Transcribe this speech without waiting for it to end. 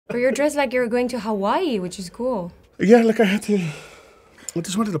But you're dressed like you're going to Hawaii, which is cool. Yeah, like I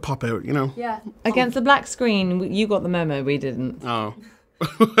just wanted to pop out, you know. Yeah. Against the black screen, you got the memo, we didn't. Oh.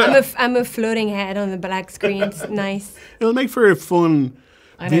 I'm a floating head on the black screen. It's nice. It'll make for a fun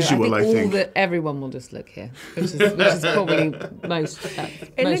visual, I think. Everyone will just look here, which is probably most.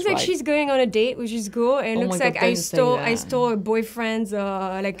 It looks like she's going on a date, which is cool. It looks like I stole a boyfriend's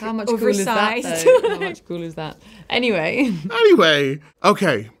like how much oversized. Cool is that, how much cool is that? Anyway,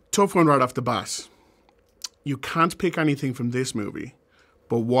 okay, tough one right off the bat. You can't pick anything from this movie,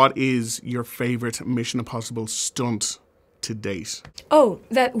 but what is your favorite Mission Impossible stunt to date? Oh,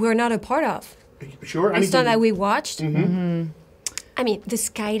 that we're not a part of. Sure. The stunt that we watched. I mean, the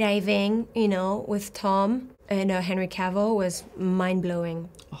skydiving, you know, with Tom and Henry Cavill was mind-blowing.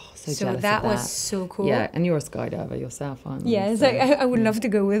 Oh, so jealous of that was so cool. Yeah, and you're a skydiver yourself, aren't you? Yeah, it's like, I would love to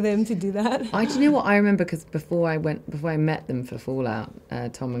go with him to do that. Do you know what I remember? Because before I met them for Fallout,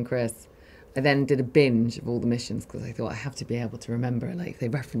 Tom and Chris, I then did a binge of all the missions because I thought I have to be able to remember, like, they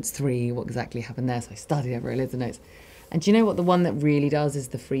referenced 3, what exactly happened there. So I studied over loads of notes. And do you know what the one that really does is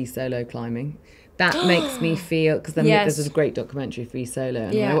the free solo climbing? That makes me feel, because then there's a great documentary, Free Solo,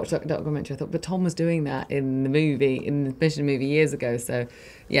 and when I watched that documentary, I thought, but Tom was doing that in the Mission movie years ago. So,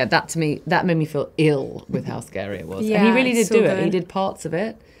 yeah, that made me feel ill with how scary it was. And he really did do it. He did parts of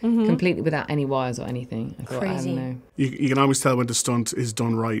it completely without any wires or anything. I thought, Crazy. I don't know. You can always tell when the stunt is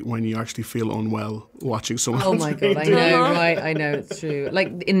done right when you actually feel unwell watching someone. Oh my God, I know, right? I know, it's true.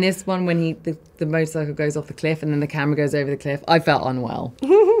 Like in this one, when the motorcycle goes off the cliff and then the camera goes over the cliff, I felt unwell.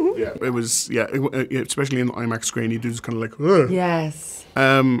 Yeah, it was, especially in the IMAX screen, you do just kind of like, ugh. Yes.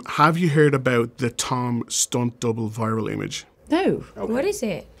 Have you heard about the Tom stunt double viral image? No. Okay. What is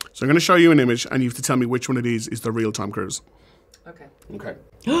it? So I'm going to show you an image and you have to tell me which one it is the real Tom Cruise. Okay.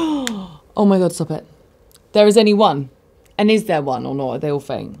 Oh my God, stop it. There is only one. And is there one or not? Are they all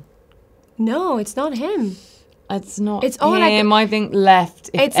fake? No, it's not him. It's not it's all him. like, I think left,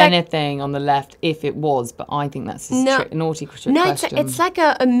 if it's anything, like, on the left, if it was. But I think that's a naughty question. No, it's like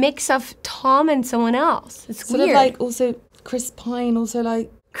a mix of Tom and someone else. It's sort weird. Of like also Chris Pine, also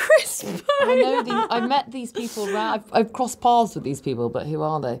like... Chris Pine! I've met these people around. I've crossed paths with these people, but who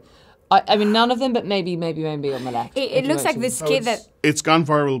are they? I mean, none of them, but maybe on the left. It looks like this kid that... It's gone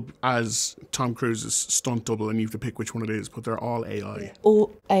viral as Tom Cruise's stunt double, and you have to pick which one it is, but they're all AI.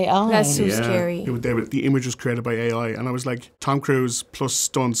 All AI? That's so scary. The image was created by AI, and I was like, Tom Cruise plus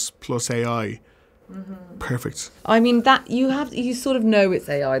stunts plus AI. Perfect. I mean, that you sort of know it's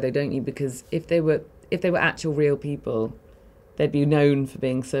AI, though, don't you? Because if they were actual real people, they'd be known for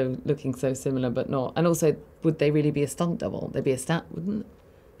being looking so similar, but not. And also, would they really be a stunt double? They'd be a stunt, wouldn't?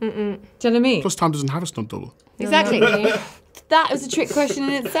 Do you know what I mean? Plus, Tom doesn't have a stunt double. Exactly. That was a trick question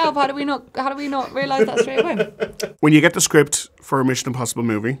in itself. How do we not realise that straight away? When you get the script for a Mission Impossible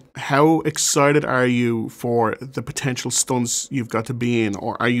movie, how excited are you for the potential stunts you've got to be in,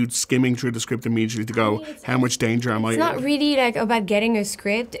 or are you skimming through the script immediately to go, how much danger am I in? It's not really like about getting a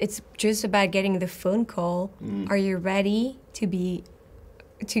script. It's just about getting the phone call. Are you ready to be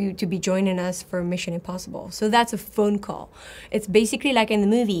joining us for Mission Impossible? So that's a phone call. It's basically like in the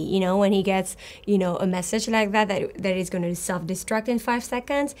movie, you know, when he gets, you know, a message like that is going to self-destruct in 5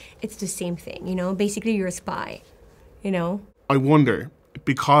 seconds. It's the same thing, you know. Basically, you're a spy, you know. I wonder,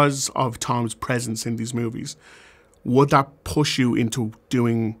 because of Tom's presence in these movies, would that push you into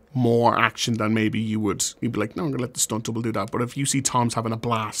doing more action than maybe you'd be like, no, I'm going to let the stunt double do that. But if you see Tom's having a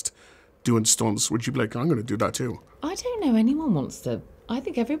blast doing stunts, would you be like, I'm going to do that too? I don't know. Anyone wants to. I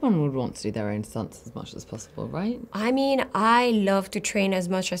think everyone would want to do their own stunts as much as possible, right? I mean, I love to train as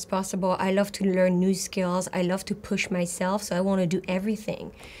much as possible. I love to learn new skills. I love to push myself, so I want to do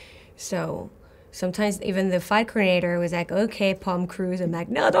everything. So sometimes even the fight coordinator was like, okay, Pom Cruise. I'm like,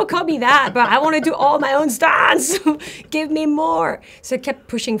 no, don't call me that, but I want to do all my own stunts. Give me more. So I kept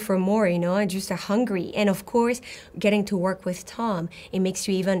pushing for more, you know, I'm just hungry. And of course, getting to work with Tom, it makes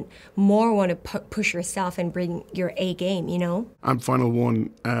you even more want to push yourself and bring your A game, you know? And final one,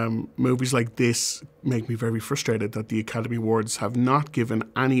 movies like this make me very frustrated that the Academy Awards have not given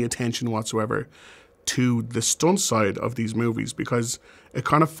any attention whatsoever to the stunt side of these movies, because it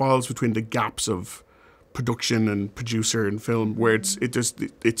kind of falls between the gaps of production and producer and film, where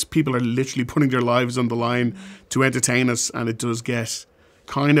it's people are literally putting their lives on the line to entertain us, and it does get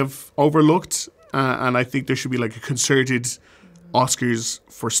kind of overlooked. And I think there should be like a concerted Oscars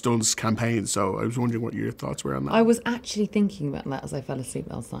for stunts campaign. So I was wondering what your thoughts were on that. I was actually thinking about that as I fell asleep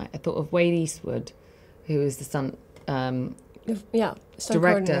last night. I thought of Wade Eastwood, who is the stunt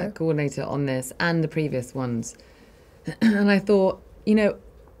coordinator on this and the previous ones. And I thought, you know,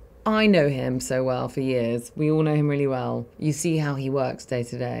 I know him so well for years. We all know him really well. You see how he works day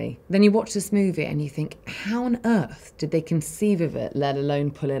to day. Then you watch this movie and you think, how on earth did they conceive of it, let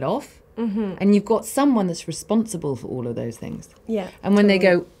alone pull it off? And you've got someone that's responsible for all of those things. Yeah. And when they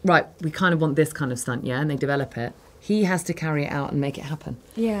go, right, we kind of want this kind of stunt, yeah, and they develop it, he has to carry it out and make it happen.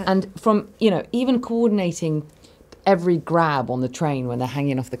 Yeah. And from, you know, even coordinating every grab on the train when they're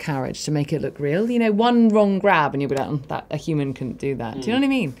hanging off the carriage to make it look real. You know, one wrong grab and you'll be like, that a human couldn't do that. Do you know what I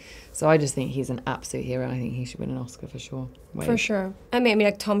mean? So I just think he's an absolute hero. I think he should win an Oscar for sure. For sure. I mean,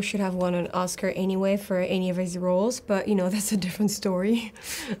 like Tom should have won an Oscar anyway for any of his roles, but you know, that's a different story.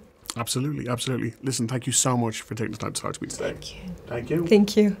 Absolutely, absolutely. Listen, thank you so much for taking the time to talk to me today. Thank you. Thank you.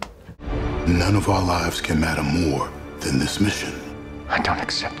 Thank you. None of our lives can matter more than this mission. I don't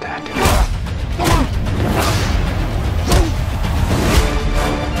accept that.